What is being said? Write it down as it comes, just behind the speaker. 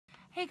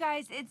Hey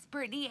guys, it's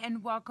Brittany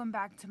and welcome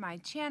back to my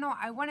channel.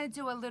 I want to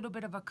do a little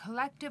bit of a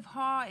collective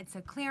haul. It's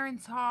a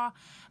clearance haul.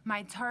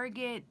 My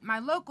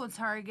local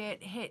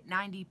Target hit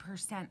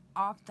 90%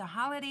 off the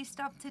holiday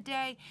stuff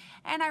today,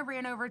 and I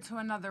ran over to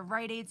another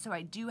Rite, so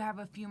I do have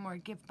a few more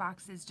gift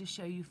boxes to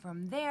show you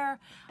from there.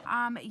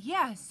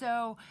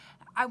 So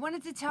I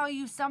wanted to tell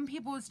you some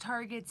people's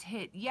Targets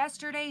hit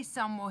yesterday,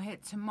 some will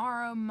hit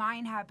tomorrow.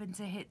 Mine happened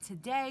to hit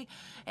today,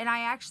 and I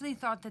actually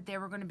thought that they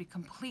were going to be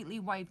completely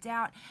wiped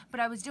out, but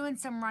I was doing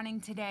some running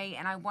today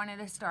and I wanted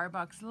a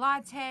Starbucks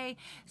latte,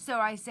 so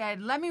I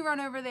said let me run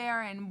over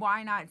there and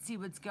why not see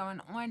what's going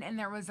on, and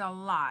there was a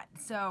lot.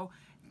 So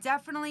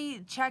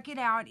definitely check it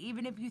out.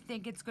 Even if you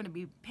think it's going to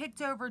be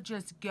picked over,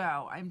 just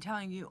go, I'm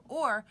telling you.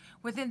 Or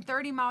within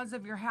 30 miles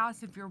of your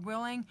house, if you're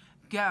willing,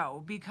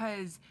 go,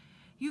 because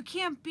you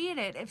can't beat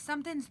it. If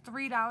something's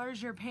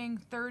 $3, you're paying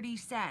 30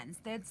 cents.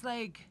 That's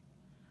like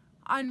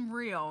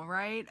unreal,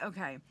 right?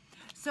 Okay,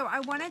 so I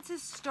wanted to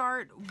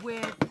start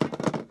with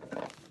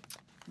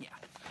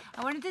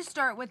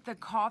the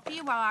coffee.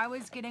 While I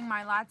was getting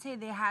my latte,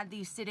 they had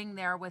these sitting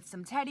there with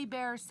some teddy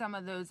bears, some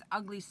of those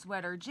ugly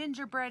sweater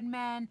gingerbread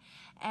men,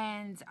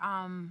 and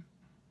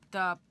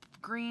the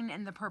green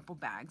and the purple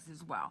bags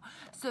as well.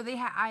 So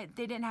they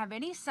didn't have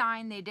any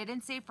sign, they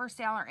didn't say for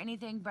sale or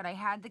anything, but I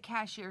had the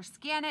cashier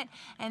scan it,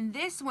 and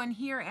this one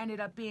here ended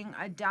up being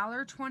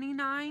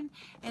 $1.29,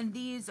 and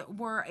these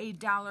were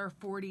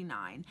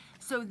 $1.49.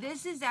 So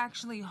this is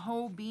actually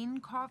whole bean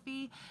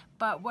coffee,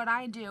 but what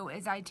I do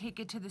is I take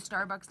it to the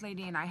Starbucks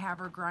lady and I have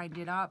her grind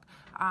it up,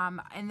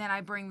 and then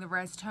I bring the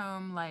rest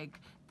home,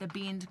 like the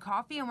beaned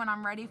coffee, and when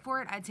I'm ready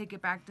for it, I take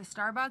it back to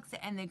Starbucks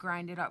and they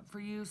grind it up for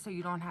you, so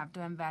you don't have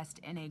to invest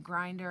in a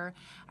grinder.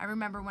 I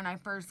remember when I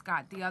first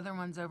got the other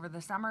ones over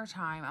the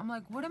summertime, I'm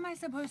like, what am I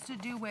supposed to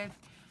do with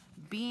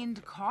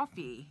beaned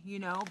coffee, you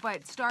know?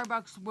 But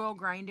Starbucks will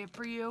grind it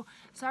for you,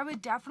 so I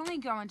would definitely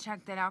go and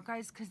check that out,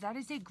 guys, because that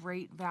is a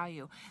great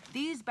value.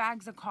 These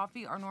bags of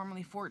coffee are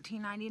normally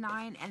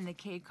 $14.99 and the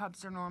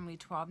K-Cups are normally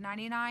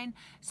 $12.99,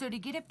 so to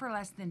get it for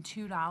less than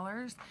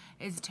 $2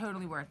 is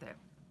totally worth it.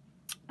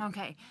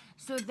 Okay,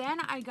 so then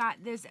I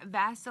got this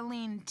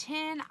Vaseline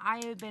tin.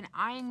 I have been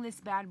eyeing this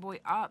bad boy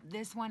up,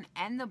 this one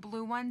and the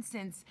blue one,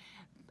 since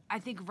I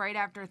think right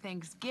after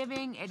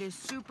Thanksgiving. It is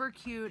super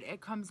cute.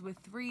 It comes with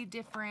 3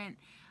 different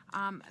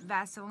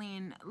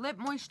Vaseline lip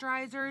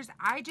moisturizers.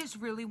 I just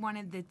really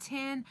wanted the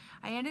tin.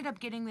 I ended up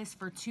getting this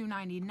for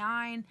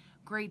 $2.99.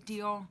 Great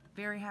deal.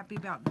 Very happy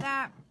about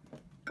that.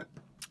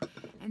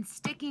 And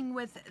sticking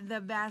with the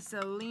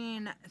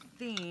Vaseline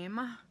theme,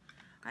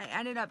 I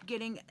ended up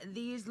getting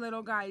these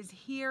little guys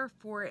here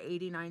for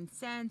 89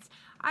 cents.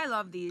 I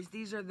love these.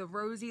 These are the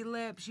rosy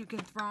lips. You can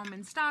throw them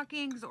in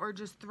stockings or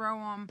just throw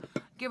them,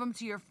 give them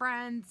to your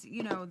friends.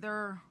 You know,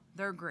 they're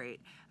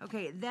great.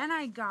 Okay, then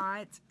I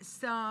got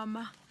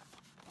some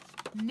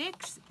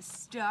NYX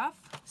stuff.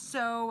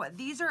 So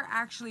these are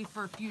actually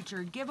for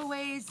future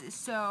giveaways,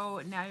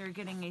 so now you're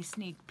getting a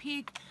sneak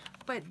peek.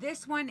 But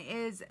this one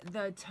is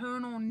the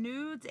Tonal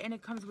Nudes, and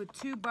it comes with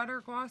 2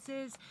 butter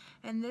glosses.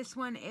 And this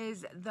one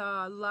is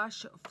the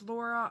Lush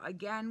Flora.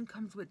 Again,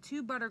 comes with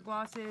 2 butter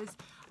glosses.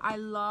 I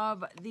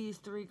love these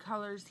 3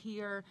 colors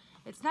here.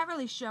 It's not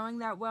really showing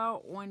that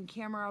well on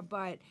camera,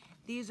 but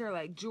these are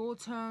like jewel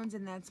tones,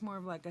 and that's more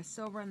of like a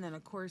silver, and then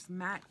of course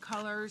matte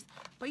colors.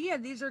 But yeah,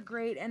 these are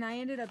great, and I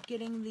ended up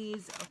getting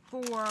these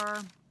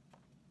for...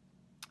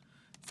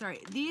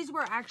 Sorry, these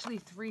were actually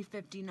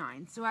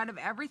 $3.59. So out of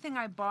everything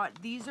I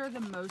bought, these are the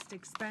most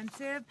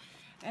expensive.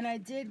 And I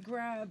did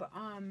grab,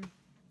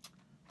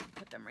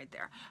 put them right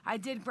there. I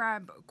did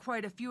grab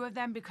quite a few of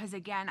them because,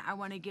 again, I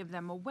want to give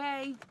them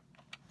away.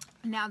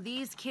 Now,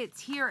 these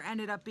kits here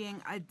ended up being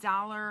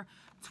 $1.29,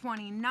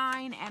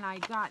 and I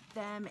got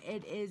them.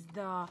 It is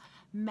the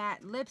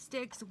matte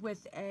lipsticks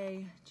with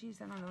a,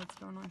 geez, I don't know what's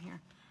going on here,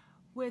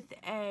 with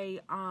a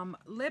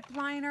lip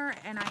liner,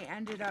 and I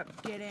ended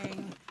up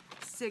getting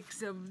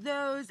 6 of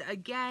those,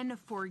 again,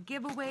 for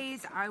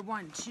giveaways. I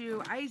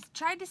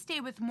tried to stay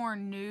with more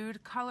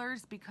nude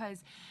colors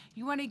because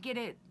you want to get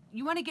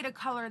a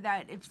color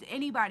that if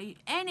anybody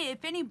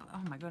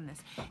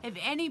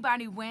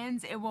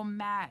wins, it will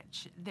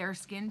match their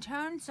skin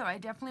tone. So I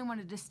definitely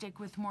wanted to stick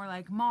with more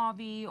like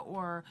mauve-y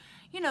or,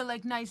 you know,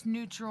 like nice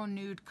neutral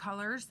nude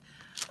colors.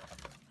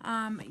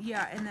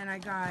 Yeah, and then I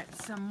got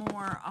some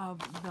more of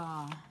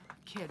the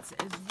kits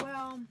as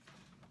well.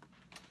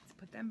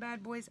 Put them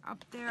bad boys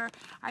up there.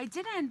 I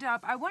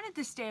wanted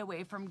to stay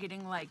away from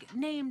getting like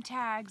name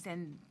tags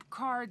and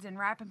cards and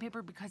wrapping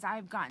paper because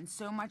I've gotten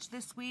so much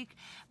this week,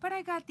 but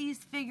I got these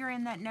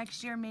figuring that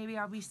next year maybe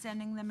I'll be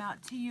sending them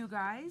out to you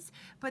guys.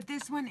 But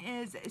this one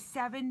is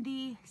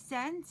 70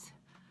 cents.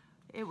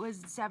 It was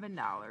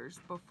 $7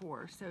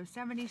 before, so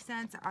 70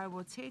 cents. I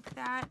will take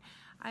that.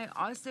 I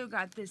also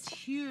got this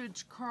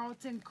huge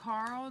Carlton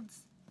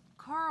cards,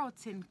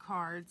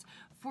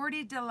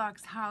 40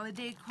 deluxe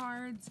holiday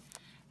cards.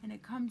 And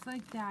it comes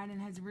like that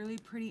and has really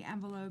pretty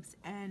envelopes,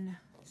 and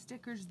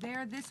stickers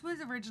there. This was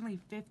originally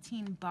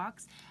 15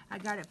 bucks. I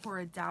got it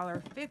for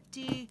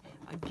 $1.50.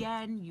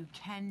 Again, you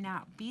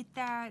cannot beat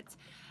that.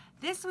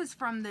 This was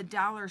from the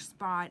Dollar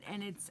Spot,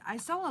 and I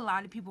saw a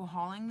lot of people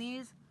hauling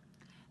these.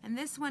 And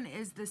this one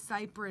is the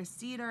Cypress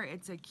Cedar.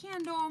 It's a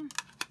candle.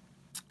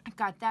 I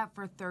got that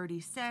for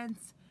 30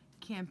 cents.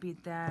 Can't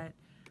beat that.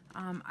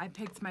 I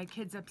picked my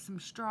kids up some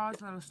straws,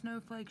 little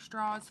snowflake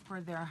straws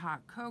for their hot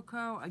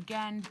cocoa.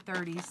 Again,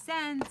 30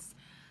 cents.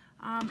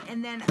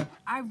 And then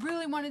I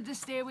really wanted to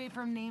stay away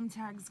from name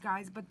tags,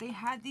 guys, but they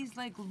had these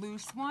like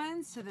loose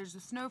ones. So there's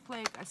a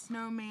snowflake, a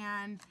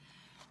snowman,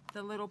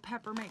 the little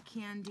peppermint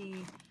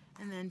candy,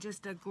 and then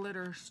just a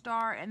glitter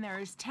star, and there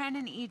is 10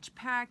 in each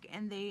pack,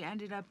 and they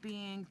ended up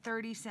being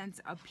 30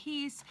 cents a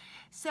piece.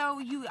 So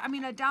I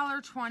mean,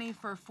 $1.20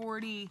 for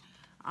 40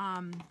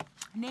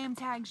 name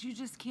tags, you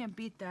just can't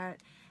beat that.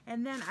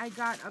 And then I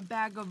got a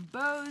bag of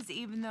bows,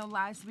 even though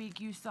last week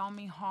you saw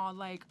me haul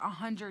like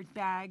 100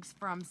 bags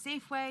from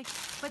Safeway,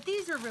 but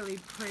these are really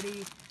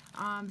pretty,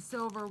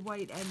 silver,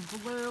 white,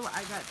 and blue.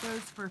 I got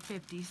those for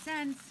 50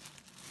 cents.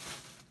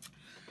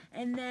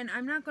 And then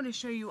I'm not going to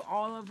show you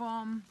all of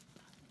them,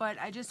 but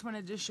I just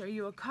wanted to show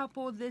you a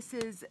couple. This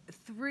is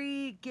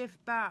 3 gift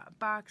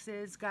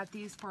boxes. Got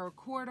these for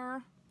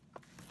 $0.25.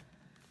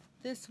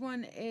 This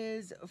one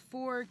is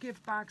 4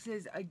 gift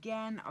boxes,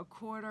 again,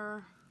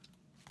 $0.25.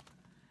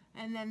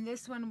 And then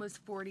this one was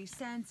 40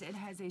 cents. It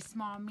has a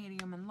small,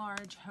 medium, and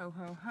large. Ho,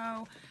 ho,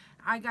 ho.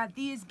 I got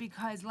these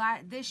because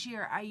this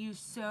year I used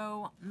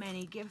so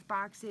many gift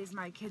boxes.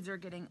 My kids are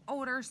getting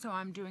older, so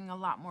I'm doing a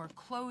lot more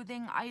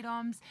clothing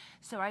items.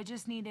 So I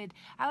just needed,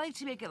 I like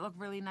to make it look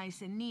really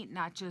nice and neat,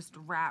 not just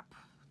wrap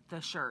the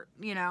shirt,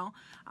 you know.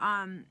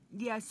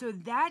 Yeah, so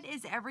that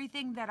is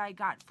everything that I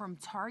got from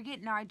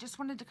Target. Now I just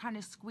wanted to kind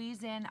of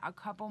squeeze in a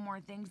couple more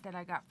things that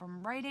I got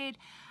from Rite Aid.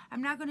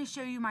 I'm not going to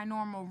show you my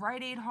normal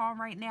Rite Aid haul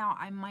right now.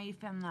 I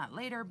might film that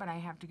later, but I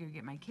have to go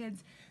get my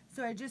kids.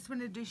 So I just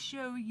wanted to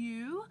show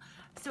you.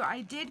 So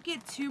I did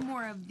get 2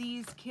 more of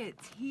these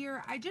kits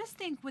here. I just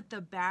think with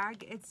the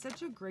bag, it's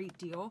such a great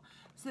deal.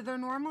 So they're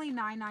normally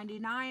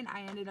 $9.99.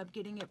 I ended up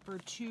getting it for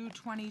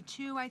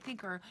 $2.22, I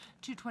think, or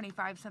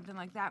 $2.25, something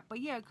like that. But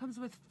yeah, it comes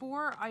with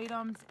 4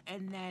 items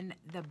and then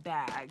the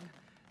bag.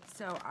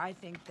 So I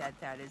think that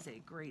that is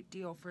a great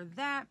deal for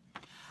that.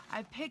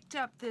 I picked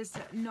up this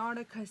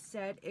Nautica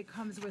set. It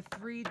comes with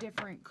 3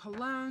 different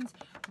colognes.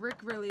 Rick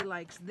really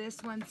likes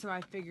this one, so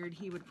I figured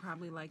he would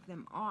probably like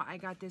them all. I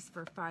got this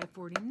for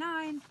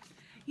 $5.49.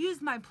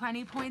 Used my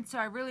Plenty points, so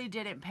I really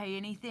didn't pay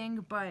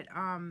anything, but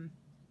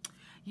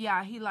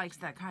yeah, he likes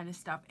that kind of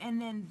stuff. And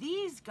then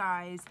these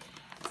guys,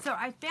 so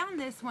I found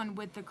this one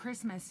with the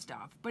Christmas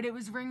stuff, but it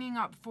was ringing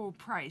up full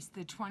price,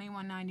 the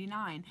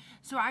 $21.99.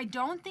 So I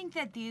don't think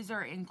that these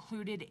are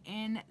included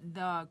in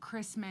the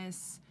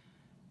Christmas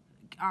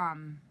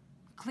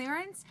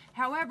clearance.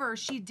 However,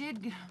 she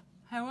did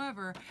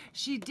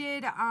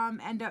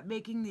end up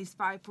making these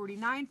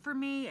 $5.49 for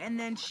me, and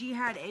then she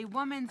had a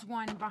woman's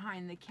one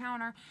behind the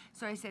counter,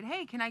 so I said,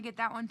 hey, can I get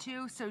that one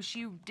too? So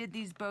she did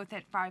these both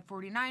at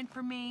 $5.49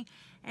 for me,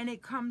 and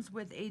it comes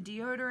with a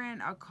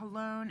deodorant, a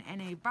cologne,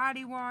 and a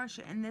body wash,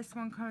 and this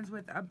one comes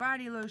with a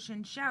body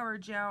lotion, shower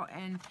gel,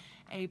 and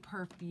a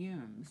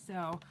perfume.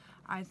 So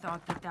I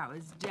thought that that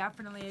was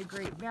definitely a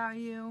great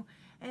value.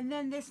 And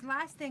then this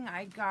last thing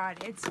I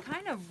got, it's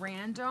kind of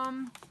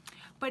random,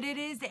 but it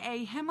is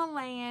a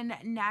Himalayan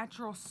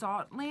natural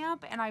salt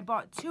lamp, and I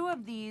bought 2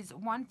 of these,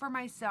 one for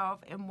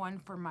myself and one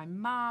for my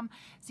mom.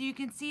 So you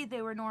can see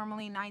they were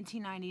normally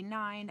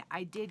 $19.99.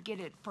 I did get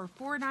it for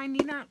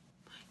 $4.99.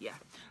 Yeah,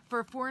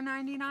 for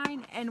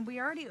 $4.99, and we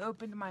already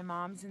opened my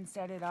mom's and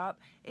set it up.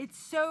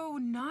 It's so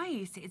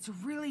nice. It's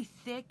really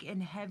thick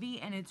and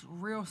heavy, and it's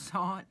real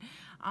salt.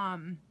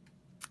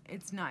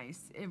 It's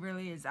nice. It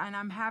really is. And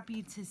I'm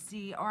happy to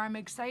see, or I'm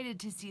excited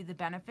to see the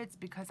benefits,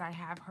 because I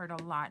have heard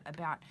a lot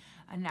about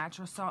a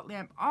natural salt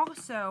lamp.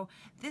 Also,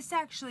 this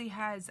actually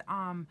has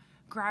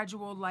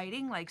gradual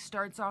lighting, like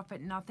starts off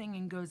at nothing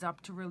and goes up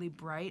to really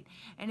bright,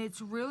 and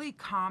it's really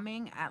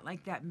calming at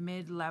like that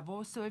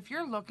mid-level. So if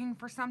you're looking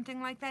for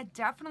something like that,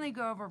 definitely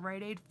go over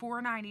Rite Aid.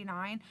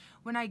 $4.99.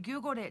 When I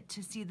googled it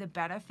to see the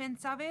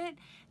benefits of it,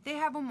 they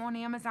have them on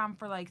Amazon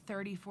for like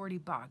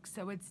 30-40 bucks,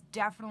 so it's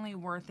definitely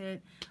worth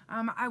it.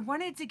 I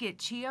wanted to get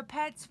Chia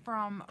Pets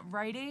from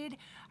Rite Aid.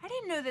 I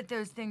didn't know that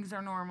those things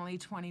are normally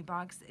 20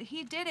 bucks.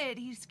 He did it,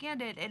 he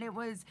scanned it, and it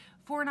was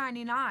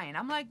 $4.99.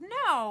 I'm like,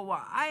 no,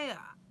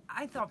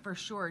 I thought for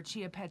sure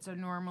Chia Pets are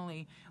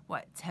normally,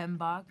 what, 10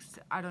 bucks?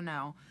 I don't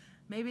know.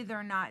 Maybe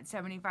they're not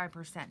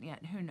 75%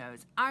 yet. Who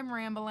knows? I'm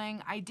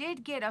rambling. I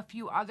did get a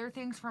few other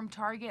things from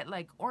Target,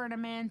 like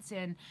ornaments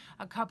and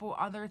a couple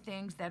other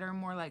things that are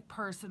more like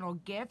personal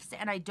gifts,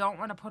 and I don't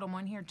want to put them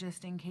on here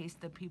just in case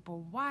the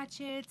people watch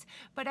it.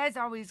 But as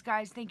always,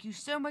 guys, thank you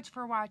so much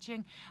for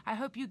watching. I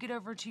hope you get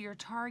over to your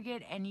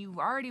Target and you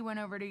already went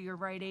over to your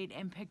Rite Aid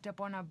and picked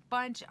up on a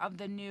bunch of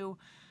the new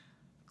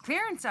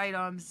clearance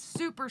items.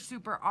 Super,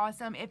 super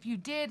awesome. If you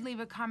did, leave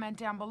a comment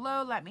down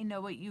below. Let me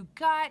know what you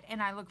got,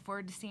 and I look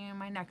forward to seeing you in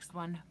my next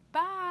one.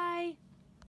 Bye.